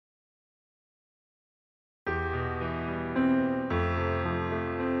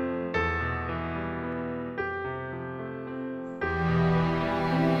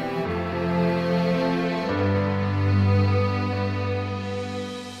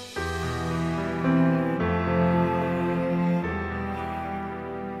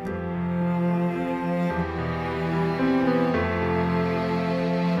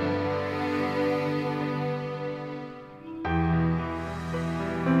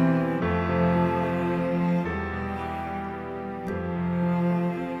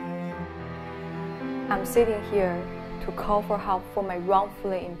I'm sitting here to call for help for my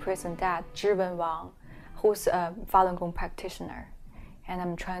wrongfully imprisoned dad, Zhiwen Wang, who's a Falun Gong practitioner, and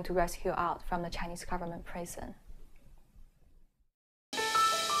I'm trying to rescue out from the Chinese government prison.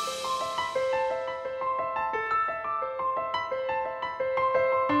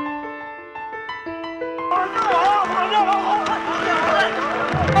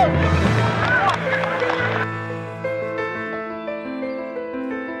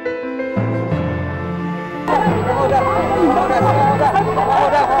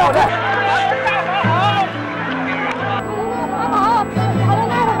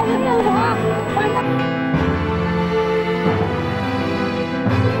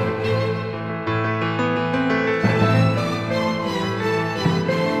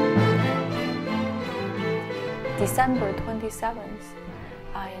 December 27th,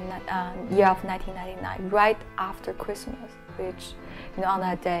 in year of 1999, right after Christmas, which, on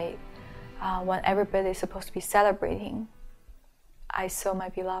that day, when everybody is supposed to be celebrating, I saw my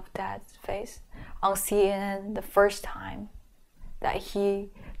beloved dad's face on CNN the first time that he,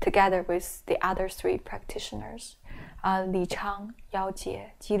 together with the other three practitioners, Li Chang, Yao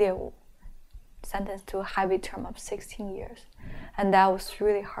Jie, Ji Liewu, sentenced to a heavy term of 16 years. And that was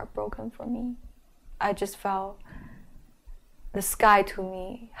really heartbroken for me. I just felt the sky to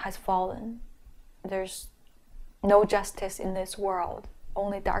me has fallen. There's no justice in this world,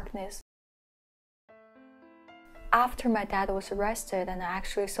 only darkness. After my dad was arrested and I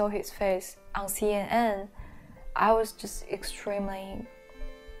actually saw his face on CNN, I was just extremely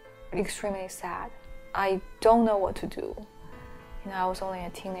sad. I don't know what to do. I was only a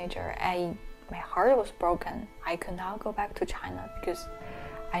teenager. My heart was broken. I could not go back to China because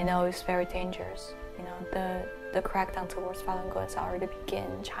I know it's very dangerous. The crackdown towards Falun Gong has already begun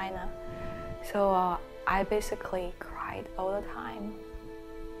in China. So I basically cried all the time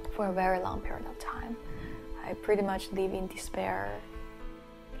for a very long period of time. I pretty much live in despair.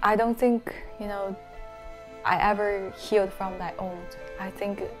 I don't think, I ever healed from that wound. I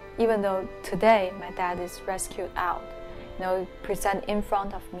think even though today my dad is rescued out, present in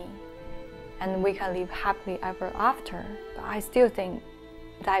front of me, and we can live happily ever after, but I still think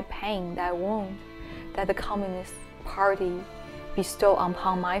that pain, that wound, that the Communist Party bestowed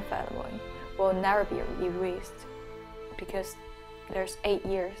upon my family will never be erased, because there's 8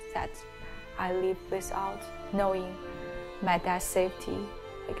 years that I live without knowing my dad's safety.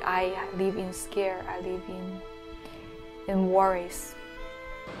 Like I live in scare, I live in worries.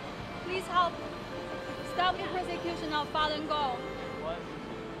 Please help stop the persecution of Falun Gong.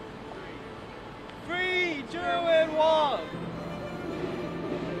 Free Zhiwen Wang!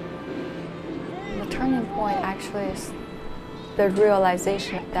 The turning point actually is the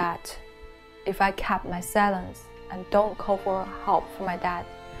realization that if I kept my silence and don't call for help for my dad,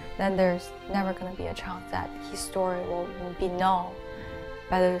 then there's never going to be a chance that his story will be known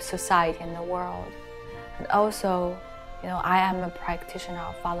by the society and the world. And also, I am a practitioner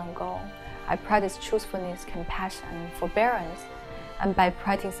of Falun Gong. I practice truthfulness, compassion, and forbearance. And by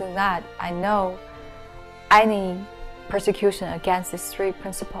practicing that, I know any persecution against these three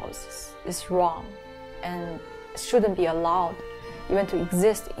principles is wrong and shouldn't be allowed even to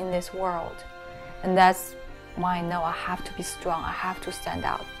exist in this world. And that's why I know I have to be strong, I have to stand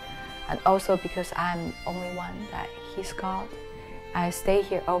out. And also because I'm only one that he's got. I stay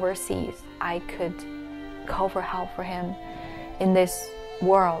here overseas, I could call for help for him in this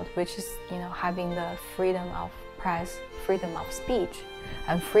world, which is, having the freedom of press, freedom of speech,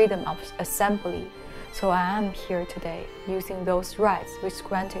 and freedom of assembly. So I am here today using those rights which is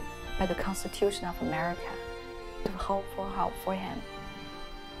granted by the Constitution of America to hope for help for him.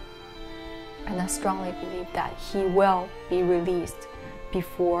 And I strongly believe that he will be released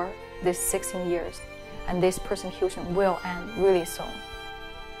before this 16 years, and this persecution will end really soon.